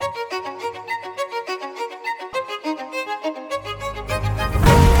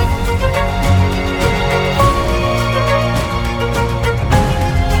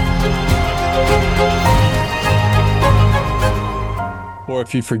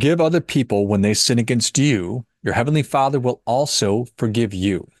If you forgive other people when they sin against you, your heavenly Father will also forgive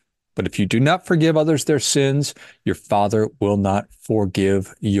you. But if you do not forgive others their sins, your Father will not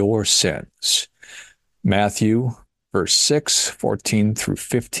forgive your sins. Matthew, verse 6, 14 through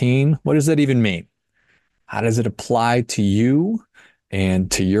 15. What does that even mean? How does it apply to you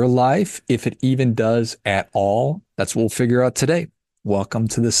and to your life, if it even does at all? That's what we'll figure out today. Welcome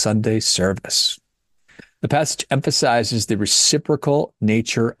to the Sunday service. The passage emphasizes the reciprocal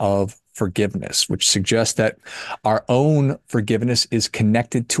nature of forgiveness, which suggests that our own forgiveness is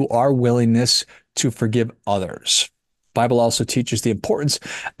connected to our willingness to forgive others. The Bible also teaches the importance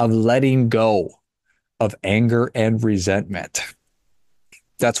of letting go of anger and resentment.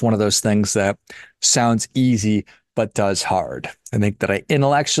 That's one of those things that sounds easy, but does hard. I think that I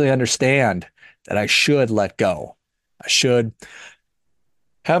intellectually understand that I should let go. I should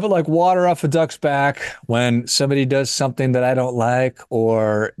have it like water off a duck's back when somebody does something that I don't like,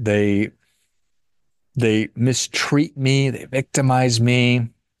 or they mistreat me, they victimize me.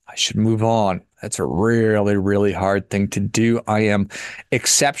 I should move on. That's a really, really hard thing to do. I am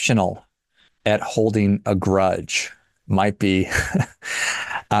exceptional at holding a grudge. Might be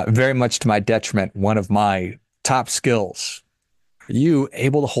very much to my detriment, one of my top skills. Are you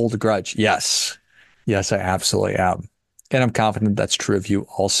able to hold a grudge? Yes. Yes, I absolutely am. And I'm confident that's true of you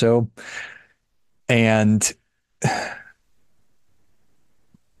also. And I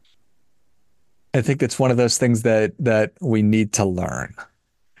think it's one of those things that we need to learn.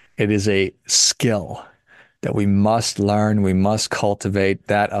 It is a skill that we must learn, we must cultivate,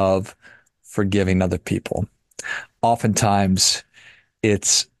 that of forgiving other people. Oftentimes,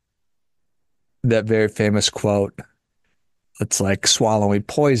 it's that very famous quote. It's like swallowing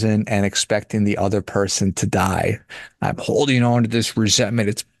poison and expecting the other person to die. I'm holding on to this resentment.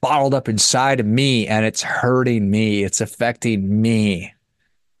 It's bottled up inside of me and it's hurting me. It's affecting me,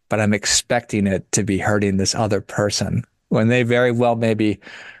 but I'm expecting it to be hurting this other person when they very well may be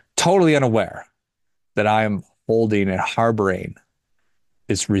totally unaware that I am holding and harboring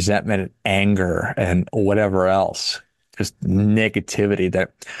this resentment and anger and whatever else. Just negativity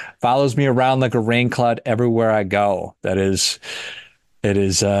that follows me around like a rain cloud everywhere I go. It is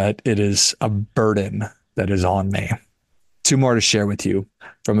a burden that is on me. Two more to share with you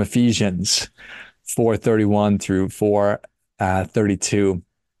from Ephesians 4:31 through 4:32.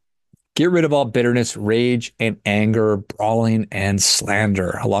 Get rid of all bitterness, rage, and anger, brawling, and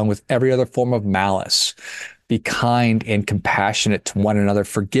slander, along with every other form of malice. Be kind and compassionate to one another,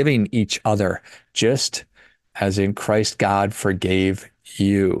 forgiving each other, just as in Christ God forgave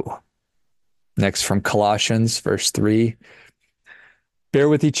you. Next, from Colossians, verse 3. Bear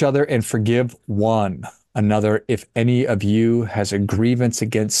with each other and forgive one another. If any of you has a grievance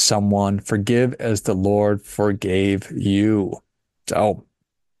against someone, forgive as the Lord forgave you. So,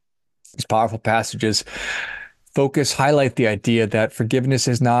 these powerful passages highlight the idea that forgiveness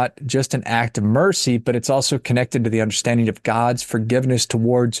is not just an act of mercy, but it's also connected to the understanding of God's forgiveness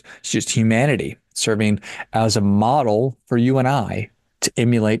towards just humanity, serving as a model for you and I to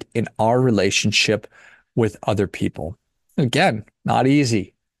emulate in our relationship with other people. Again, not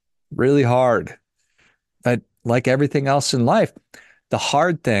easy, really hard. But like everything else in life, the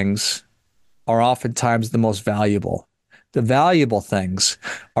hard things are oftentimes the most valuable. The valuable things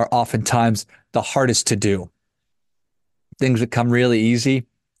are oftentimes the hardest to do. Things that come really easy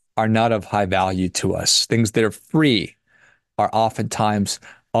are not of high value to us. Things that are free are oftentimes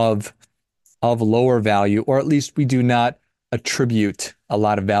of lower value, or at least we do not attribute a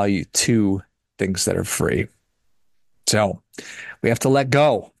lot of value to things that are free. So we have to let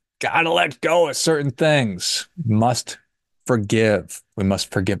go. Gotta let go of certain things. We must forgive. We must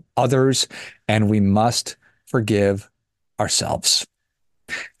forgive others, and we must forgive ourselves.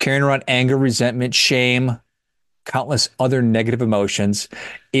 Carrying around anger, resentment, shame, countless other negative emotions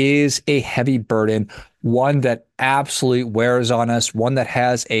is a heavy burden, one that absolutely wears on us, one that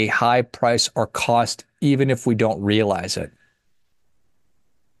has a high price or cost, even if we don't realize it.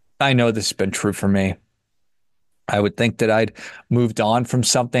 I know this has been true for me. I would think that I'd moved on from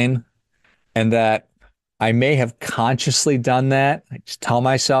something and that I may have consciously done that. I just tell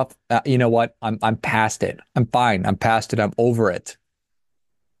myself, you know what? I'm past it. I'm fine. I'm past it. I'm over it.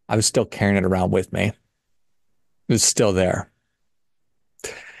 I was still carrying it around with me. It was still there.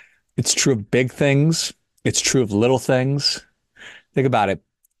 It's true of big things. It's true of little things. Think about it.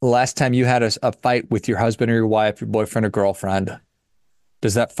 The last time you had a fight with your husband or your wife, your boyfriend or girlfriend,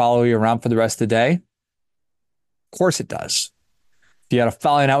 does that follow you around for the rest of the day? Of course it does. If you had a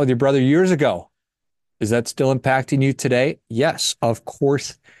falling out with your brother years ago, is that still impacting you today? Yes, of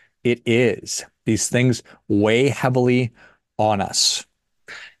course it is. These things weigh heavily on us.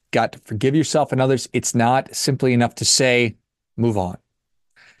 got to forgive yourself and others. It's not simply enough to say, move on.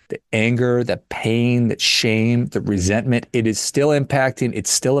 The anger, the pain, the shame, the resentment, it is still impacting. It's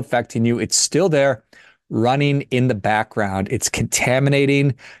still affecting you. It's still there running in the background. It's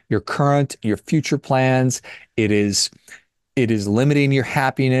contaminating your current, your future plans. It is limiting your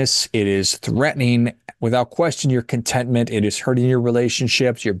happiness. It is threatening, without question, your contentment. It is hurting your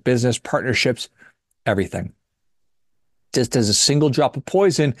relationships, your business partnerships, everything. Just as a single drop of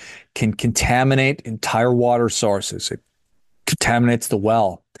poison can contaminate entire water sources, it contaminates the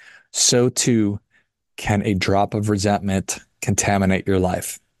well, so too can a drop of resentment contaminate your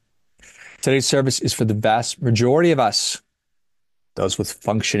life. Today's service is for the vast majority of us, those with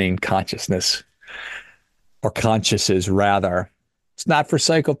functioning consciousness, or consciouses rather. It's not for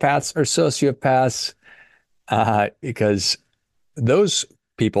psychopaths or sociopaths, because those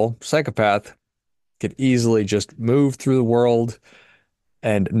people, psychopath, could easily just move through the world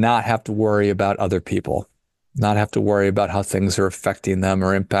and not have to worry about other people, not have to worry about how things are affecting them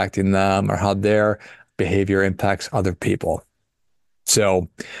or impacting them or how their behavior impacts other people. So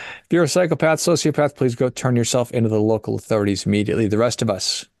if you're a psychopath, sociopath, please go turn yourself into the local authorities immediately. The rest of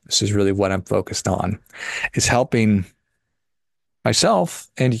us, this is really what I'm focused on, is helping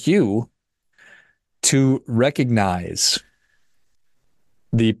myself and you to recognize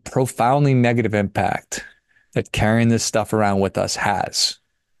the profoundly negative impact that carrying this stuff around with us has.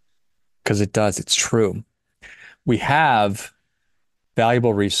 Because it does, it's true. We have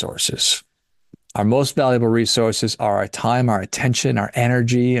valuable resources. Our most valuable resources are our time, our attention, our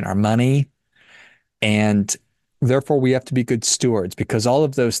energy, and our money. And therefore, we have to be good stewards because all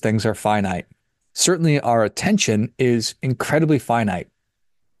of those things are finite. Certainly, our attention is incredibly finite.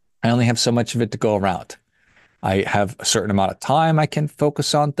 I only have so much of it to go around. I have a certain amount of time I can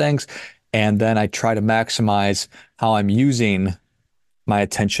focus on things, and then I try to maximize how I'm using my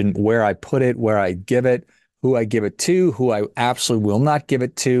attention, where I put it, where I give it, who I give it to, who I absolutely will not give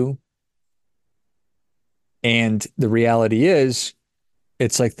it to. And the reality is,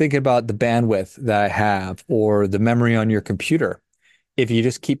 it's like thinking about the bandwidth that I have or the memory on your computer. If you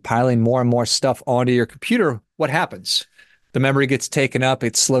just keep piling more and more stuff onto your computer, what happens? The memory gets taken up,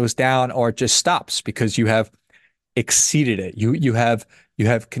 it slows down, or it just stops because you have exceeded it. You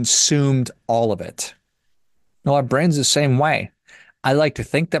have consumed all of it. No, our brain's the same way. I like to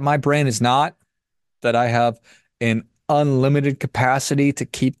think that my brain is not, that I have an unlimited capacity to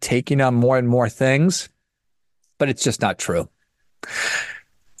keep taking on more and more things, but it's just not true.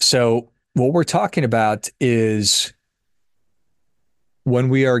 So what we're talking about is when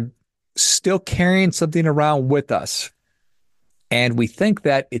we are still carrying something around with us and we think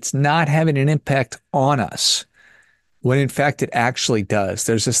that it's not having an impact on us, when in fact it actually does.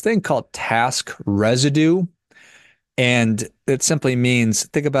 There's this thing called task residue, and it simply means,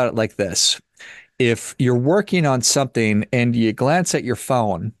 think about it like this. If you're working on something and you glance at your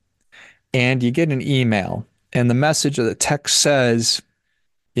phone and you get an email and the message or the text says,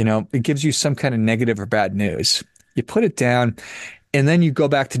 it gives you some kind of negative or bad news, you put it down and then you go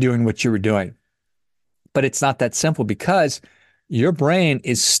back to doing what you were doing. But it's not that simple because your brain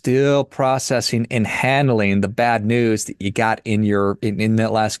is still processing and handling the bad news that you got in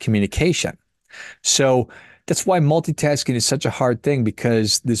that last communication. So that's why multitasking is such a hard thing,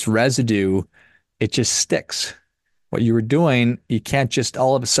 because this residue, it just sticks. What you were doing, you can't just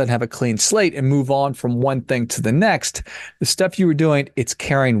all of a sudden have a clean slate and move on from one thing to the next. The stuff you were doing, it's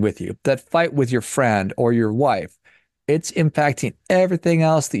carrying with you. That fight with your friend or your wife, it's impacting everything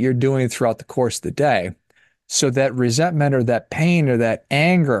else that you're doing throughout the course of the day. So that resentment or that pain or that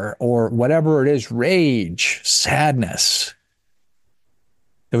anger or whatever it is, rage, sadness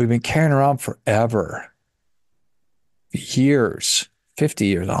that we've been carrying around forever, years, 50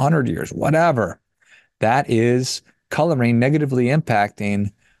 years, 100 years, whatever, that is coloring, negatively impacting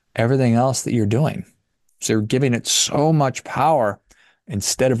everything else that you're doing. So you're giving it so much power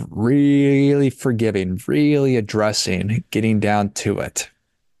instead of really forgiving, really addressing, getting down to it.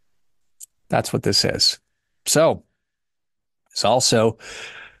 That's what this is. So it's also,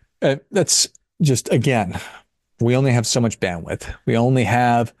 that's just, again, we only have so much bandwidth. We only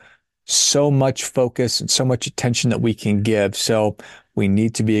have so much focus and so much attention that we can give. So we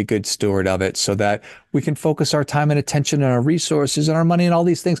need to be a good steward of it so that we can focus our time and attention and our resources and our money and all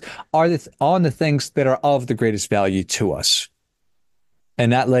these things on the things that are of the greatest value to us, and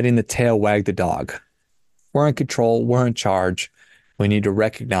not letting the tail wag the dog. We're in control. We're in charge. We need to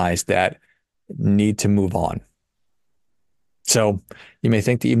recognize that, need to move on. So you may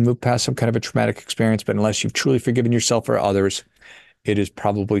think that you've moved past some kind of a traumatic experience, but unless you've truly forgiven yourself or others, it is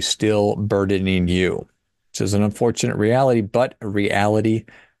probably still burdening you. This is an unfortunate reality, but a reality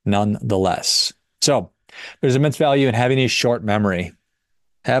nonetheless. So there's immense value in having a short memory.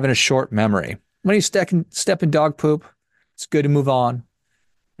 Having a short memory. When you step in dog poop, it's good to move on.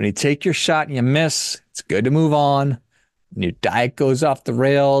 When you take your shot and you miss, it's good to move on. When your diet goes off the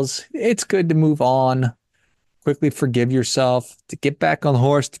rails, it's good to move on. Quickly forgive yourself, to get back on the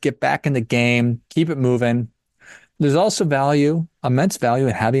horse, to get back in the game, keep it moving. There's also value, immense value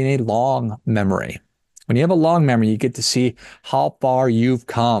in having a long memory. When you have a long memory, you get to see how far you've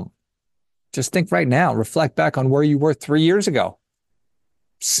come. Just think right now, reflect back on where you were 3 years ago,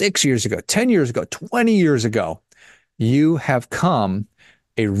 6 years ago, 10 years ago, 20 years ago. You have come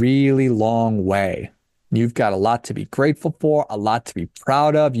a really long way. You've got a lot to be grateful for, a lot to be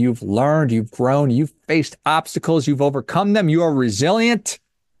proud of. You've learned, you've grown, you've faced obstacles, you've overcome them. You are resilient.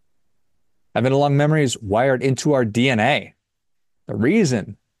 Having a long memory is wired into our DNA. The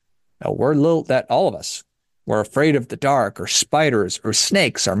reason that all of us, we're afraid of the dark or spiders or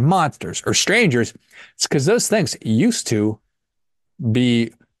snakes or monsters or strangers, it's because those things used to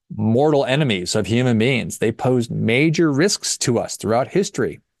be mortal enemies of human beings. They posed major risks to us throughout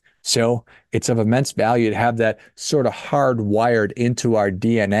history. So it's of immense value to have that sort of hardwired into our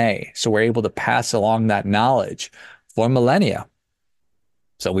DNA. So we're able to pass along that knowledge for millennia.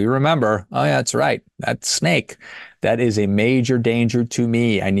 So we remember, oh yeah, that's right. That snake, that is a major danger to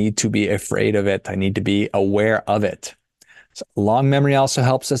me. I need to be afraid of it. I need to be aware of it. So long memory also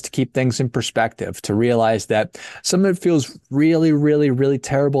helps us to keep things in perspective, to realize that something that feels really, really, really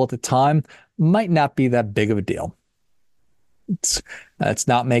terrible at the time might not be that big of a deal. Let's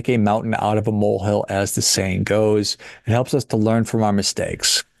not make a mountain out of a molehill, as the saying goes. It helps us to learn from our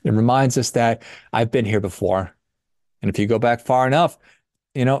mistakes. It reminds us that I've been here before. And if you go back far enough,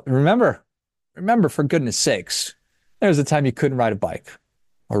 remember, for goodness sakes, there was a time you couldn't ride a bike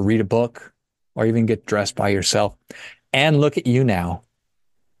or read a book or even get dressed by yourself. And look at you now.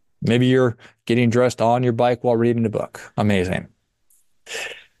 Maybe you're getting dressed on your bike while reading a book. Amazing.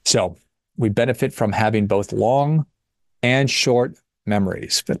 So we benefit from having both long and short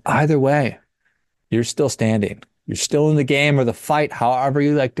memories. But either way, you're still standing. You're still in the game or the fight, however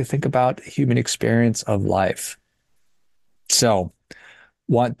you like to think about the human experience of life. So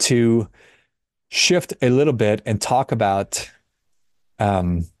want to shift a little bit and talk about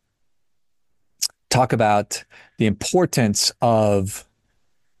the importance of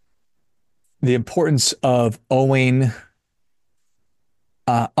owing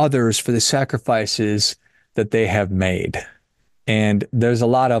others for the sacrifices that they have made. And there's a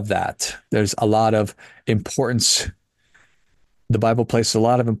lot of that. There's a lot of importance. The Bible places a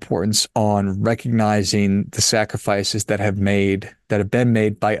lot of importance on recognizing the sacrifices that have been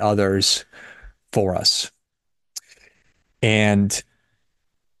made by others for us. And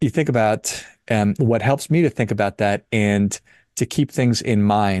you think about what helps me to think about that and to keep things in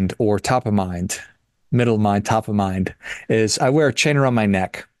mind or top of mind, middle of mind, top of mind, is I wear a chain around my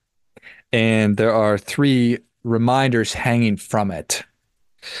neck. And there are 3 reminders hanging from it.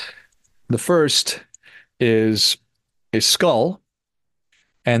 The first is a skull,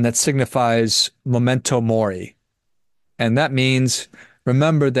 and that signifies memento mori. And that means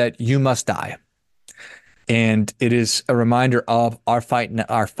remember that you must die. And it is a reminder of our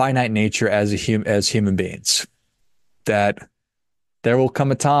finite nature as human beings, that there will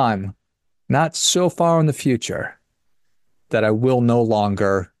come a time, not so far in the future, that I will no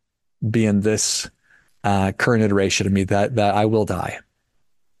longer be in this current iteration of me, that I will die.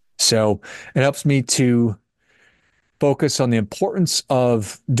 So it helps me to focus on the importance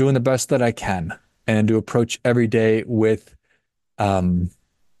of doing the best that I can and to approach every day with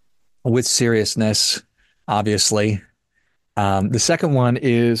seriousness, obviously. The second one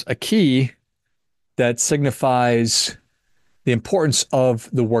is a key that signifies the importance of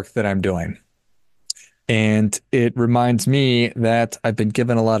the work that I'm doing. And it reminds me that I've been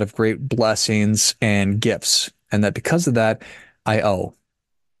given a lot of great blessings and gifts, and that because of that, I owe.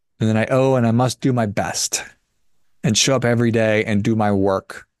 And then and I must do my best and show up every day and do my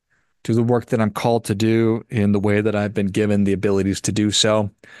work, do the work that I'm called to do in the way that I've been given the abilities to do so.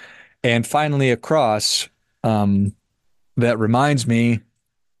 And finally, a cross that reminds me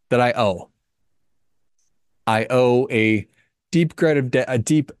that I owe. I owe a deep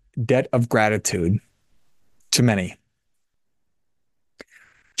debt of gratitude to many.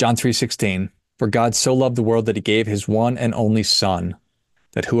 John 3:16, for God so loved the world that he gave his one and only Son,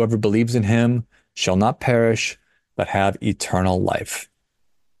 that whoever believes in him shall not perish, but have eternal life.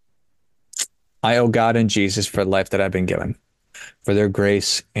 I owe God and Jesus for the life that I've been given, for their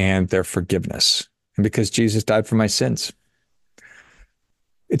grace and their forgiveness, and because Jesus died for my sins.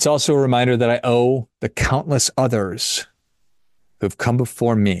 It's also a reminder that I owe the countless others who've come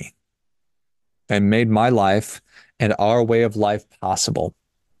before me and made my life and our way of life possible.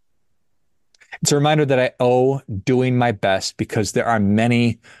 It's a reminder that I owe doing my best because there are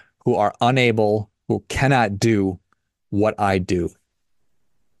many who are unable, who cannot do what I do.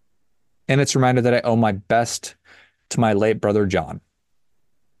 And it's a reminder that I owe my best to my late brother, John.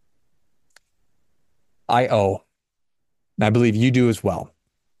 I owe, and I believe you do as well.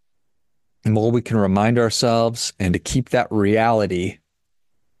 And more we can remind ourselves and to keep that reality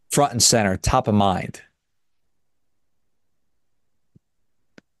front and center, top of mind,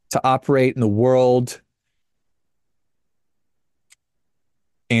 to operate in the world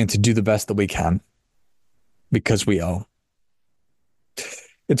and to do the best that we can because we owe.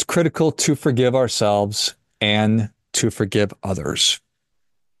 It's critical to forgive ourselves and to forgive others.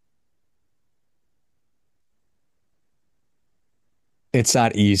 It's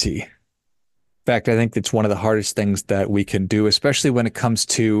not easy. In fact, I think it's one of the hardest things that we can do, especially when it comes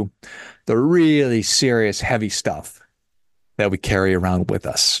to the really serious, heavy stuff that we carry around with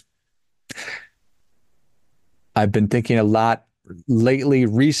us. I've been thinking a lot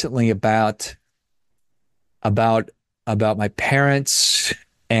recently about my parents,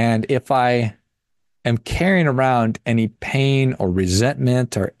 and if I am carrying around any pain or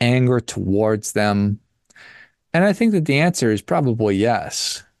resentment or anger towards them. And I think that the answer is probably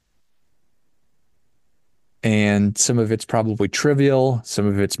yes. And some of it's probably trivial, some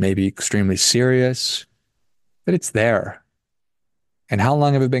of it's maybe extremely serious, but it's there. And how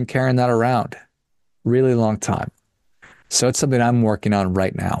long have I been carrying that around? Really long time. So it's something I'm working on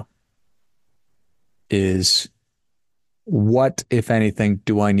right now is what, if anything,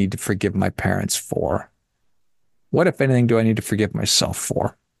 do I need to forgive my parents for? What, if anything, do I need to forgive myself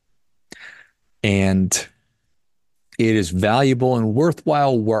for? And it is valuable and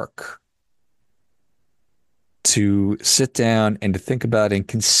worthwhile work to sit down and to think about and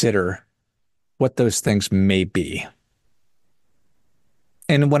consider what those things may be.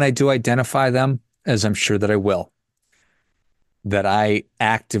 And when I do identify them, as I'm sure that I will, that I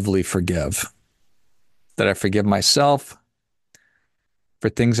actively forgive, that I forgive myself for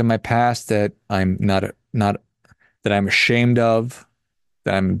things in my past that I'm not that I'm ashamed of,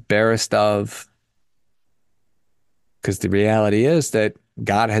 that I'm embarrassed of. Because the reality is that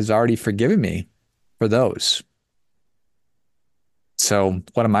God has already forgiven me for those. So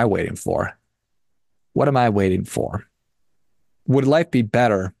what am I waiting for? What am I waiting for? Would life be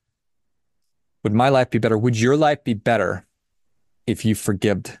better? Would my life be better? Would your life be better if you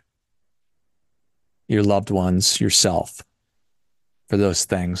forgave your loved ones, yourself, for those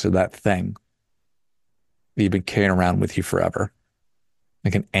things or that thing that you've been carrying around with you forever?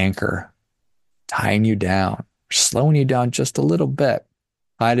 Like an anchor, tying you down, slowing you down just a little bit.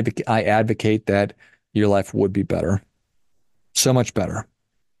 I advocate that your life would be better. So much better.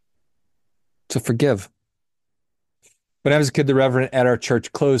 So forgive. When I was a kid, the Reverend at our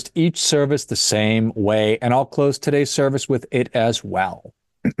church closed each service the same way, and I'll close today's service with it as well.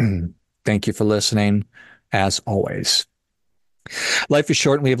 Thank you for listening, as always. Life is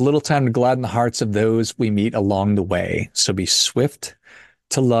short, and we have little time to gladden the hearts of those we meet along the way. So be swift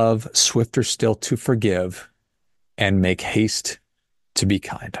to love, swifter still to forgive, and make haste to be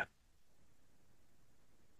kind.